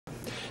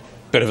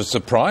Bit of a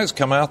surprise,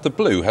 come out the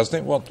blue,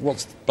 hasn't it?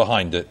 What's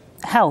behind it?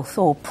 Health,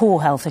 or poor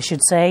health, I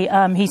should say.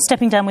 He's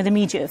stepping down with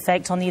immediate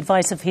effect on the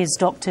advice of his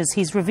doctors.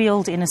 He's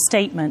revealed in a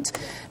statement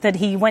that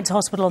he went to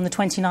hospital on the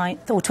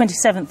 29th or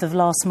 27th of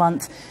last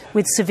month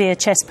with severe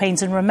chest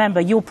pains. And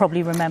remember, you'll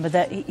probably remember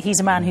that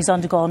he's a man who's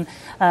undergone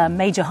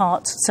major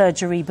heart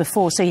surgery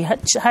before. So he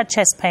had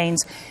chest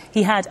pains.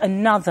 He had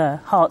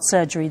another heart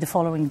surgery the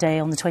following day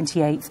on the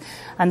 28th.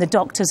 And the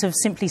doctors have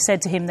simply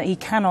said to him that he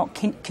cannot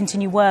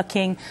continue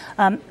working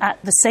at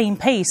the same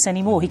pace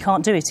anymore. He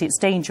can't do it. It's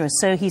dangerous.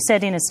 So he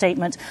said in a statement,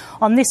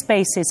 on this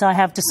basis, I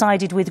have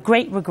decided with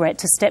great regret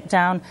to step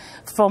down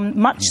from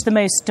much the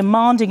most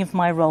demanding of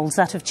my roles,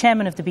 that of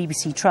Chairman of the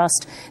BBC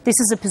Trust. This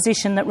is a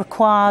position that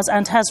requires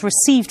and has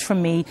received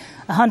from me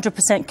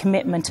 100%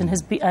 commitment and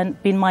has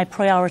been my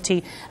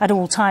priority at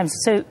all times.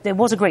 So there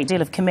was a great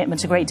deal of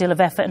commitment, a great deal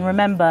of effort. And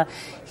remember,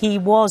 he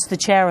was the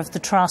chair of the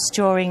Trust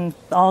during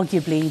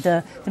arguably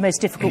the most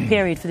difficult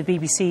period for the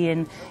BBC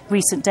in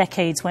recent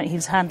decades, when he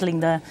was handling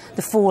the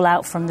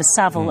fallout from the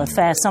Savile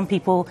affair. Some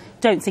people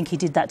don't think he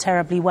did that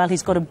terribly well.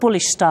 He's got a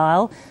bullish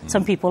style.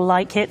 Some people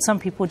like it, some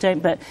people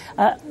don't. But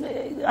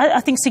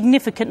I think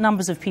significant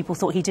numbers of people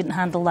thought he didn't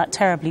handle that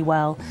terribly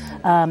well,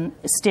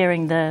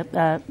 steering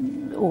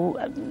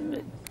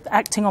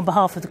acting on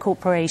behalf of the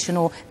corporation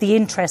or the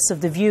interests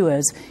of the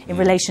viewers in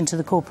relation to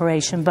the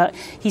corporation. But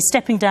he's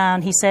stepping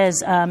down. He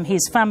says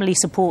his family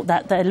support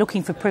that. They're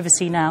looking for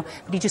privacy now,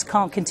 but he just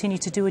can't continue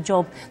to do a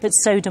job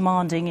that's so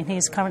demanding in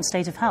his current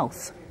state of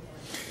health.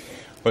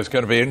 Well, it's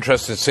going to be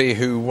interesting to see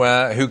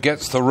who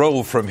gets the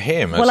role from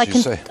him. Well, I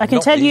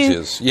can tell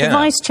you, the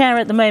Vice Chair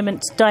at the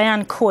moment,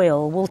 Diane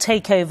Coyle, will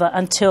take over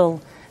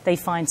until they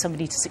find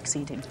somebody to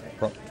succeed him.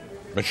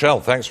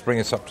 Michelle, thanks for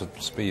bringing us up to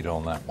speed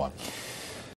on that one.